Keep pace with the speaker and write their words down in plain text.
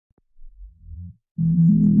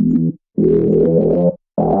Hello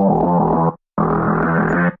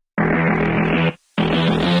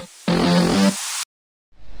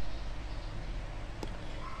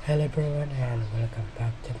everyone and welcome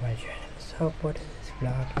back to my channel. So for this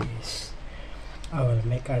vlog is I will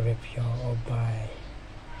make a review of my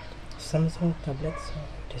Samsung tablet. So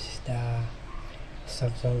this is the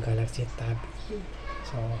Samsung Galaxy Tab E.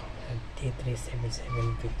 So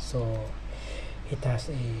T377V. So it has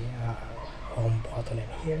a home button in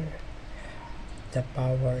here, the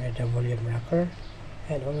power and the volume rocker,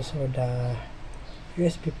 and also the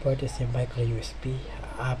USB port is a micro USB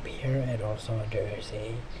up here, and also there is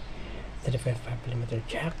a 3.5mm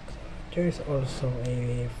jack. There is also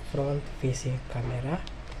a front facing camera,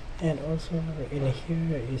 and also in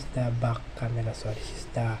here is the back camera. So this is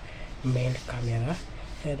the main camera,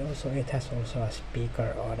 and also it has also a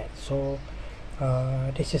speaker on it. So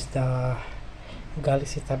this is the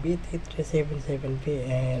Galaxy Tab E T377V,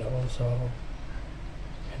 and also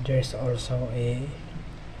there's also a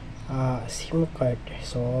SIM card.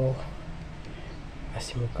 So a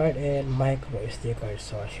SIM card and micro SD card.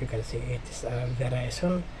 So as you can see, it is a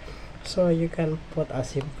Verizon. So you can put a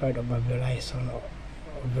SIM card of a Verizon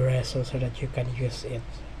so that you can use it,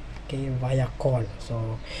 okay, via call.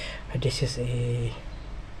 So this is a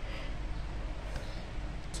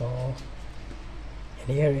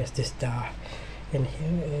and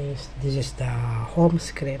here is this is the home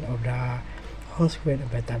screen of the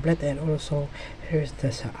tablet, and also here's the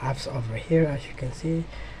apps over here. As you can see,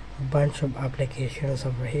 bunch of applications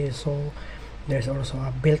over here. So there's also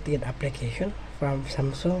a built-in application from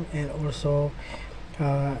Samsung, and also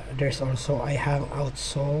there's also a Hangout.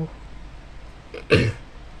 So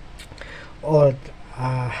old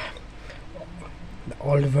the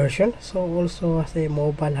old version. So also has a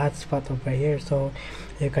mobile hotspot over here, so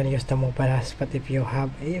you can use the mobile hotspot if you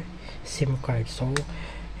have a SIM card. So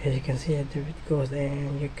as you can see, there it goes,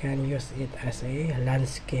 and you can use it as a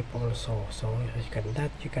landscape also. So you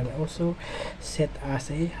can also set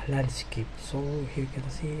as a landscape. So you can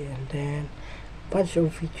see, and then bunch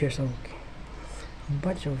of features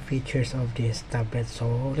of this tablet.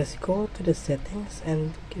 So let's go to the settings,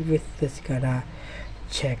 and let's gonna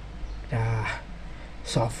check the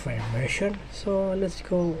software version. So let's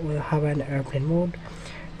go. We'll have an airplane mode.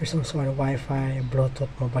 There's also a Wi-Fi, Bluetooth,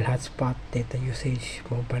 mobile hotspot, data usage,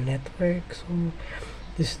 mobile network. So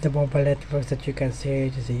this is the mobile networks that you can see.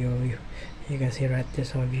 This is you can see right there.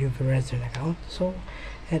 So view Verizon account. So,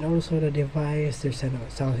 and also the device. There's a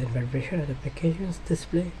sound vibration, notifications,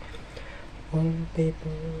 display,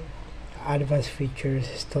 wallpaper, advanced features,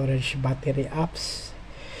 storage, battery, apps,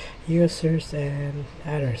 users, and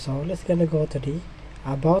others. So let's gonna go to the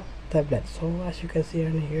about tablet. So as you can see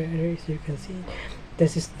on here, as you can see,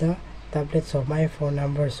 this is the tablet. So my phone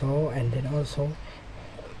number. So and then also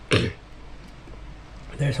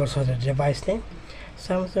there's also the device name,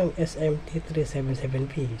 Samsung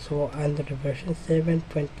SMT377V. So under the version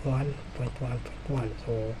 7.1.1.1.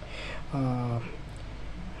 So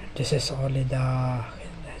this is only the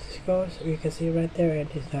goes. You can see right there,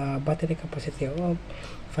 it is the battery capacity of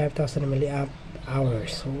 5000 milliamp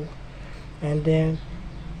hours. So and then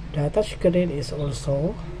the touch screen is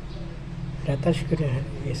also as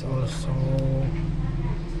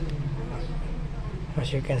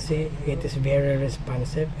you can see, it is very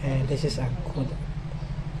responsive, and this is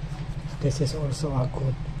also a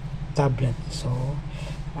good tablet. So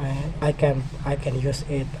I can use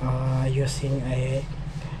it using a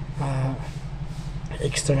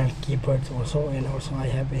external keyboard also, and also I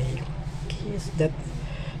have a case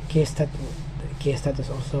that is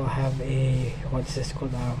also have a what is this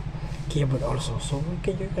called keyboard also. So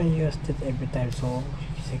you can use it every time. So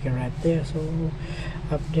you can right there. So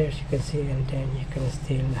up there you can see, and then you can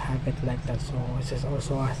still have it like that. So this is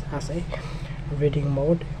also as a reading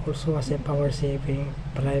mode, also as a power saving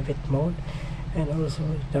private mode, and also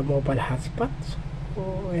the mobile hotspot.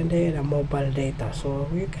 So, and then a mobile data. So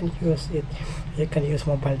you can use it. You can use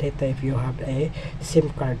mobile data if you have a SIM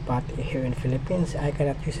card, but here in Philippines I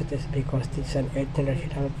cannot use it because this is an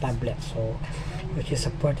international tablet, so which is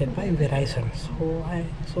supported by Verizon. So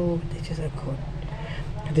this is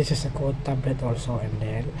a good tablet also, and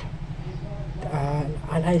then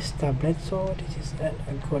a nice tablet. So this is a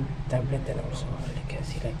good tablet, and also you can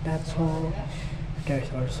see like that. So there's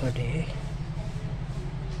also the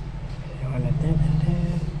and then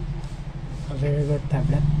a very good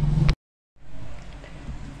tablet.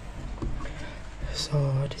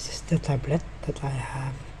 So this is the tablet that I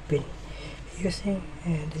have been using,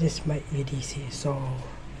 and this is my EDC. So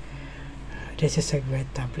this is a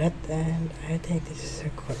great tablet, and I think this is a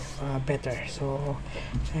good better. So,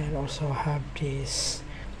 and also have this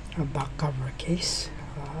back cover case,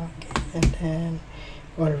 okay, and then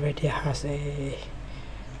already has a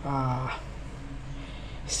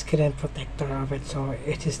screen protector of it, so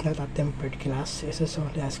it is not a tempered glass. It is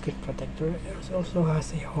only a screen protector. It also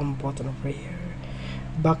has a home button over here,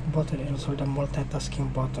 back button, and also the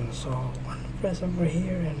multitasking button. So one press over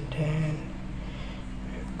here and then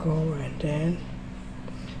go, and then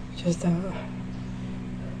just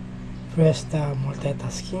press the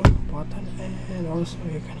multitasking button, and also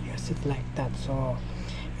you can use it like that. So,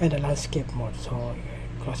 and the landscape mode, so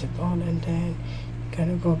you close it all and then you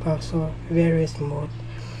can go back. So very smooth,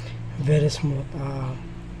 very smooth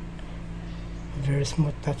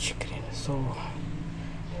touch screen. So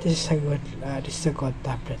this is a good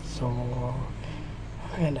tablet. So,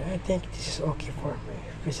 and I think this is okay for me.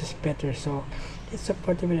 This is better. So it's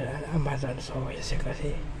supported with Amazon. So as you can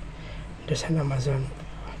see, there's an Amazon.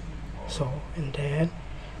 So, and then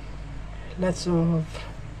lots of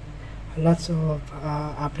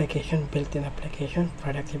application, built-in application,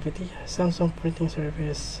 productivity, Samsung printing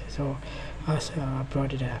service. So as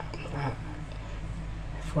brought it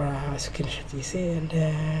for a screenshot easy, and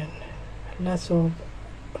then lots of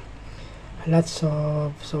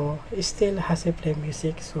so it still has a play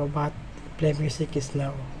music. So but play music is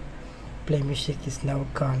now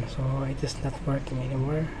gone, so it is not working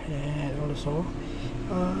anymore. And also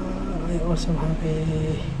I also have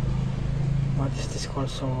a, what is this called,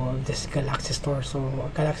 so this Galaxy Store. So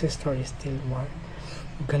Galaxy Store is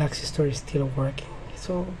still working,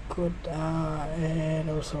 so good. And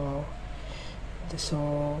also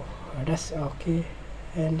so that's okay.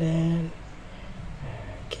 And then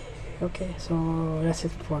okay, so that's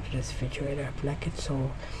it for this video, and I hope you like it.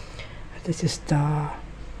 So this is the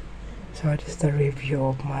review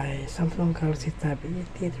of my Samsung Galaxy Tab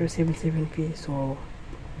T377V. So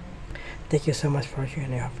thank you so much for watching,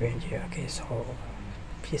 and I hope you enjoy. Okay, so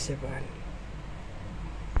peace everyone.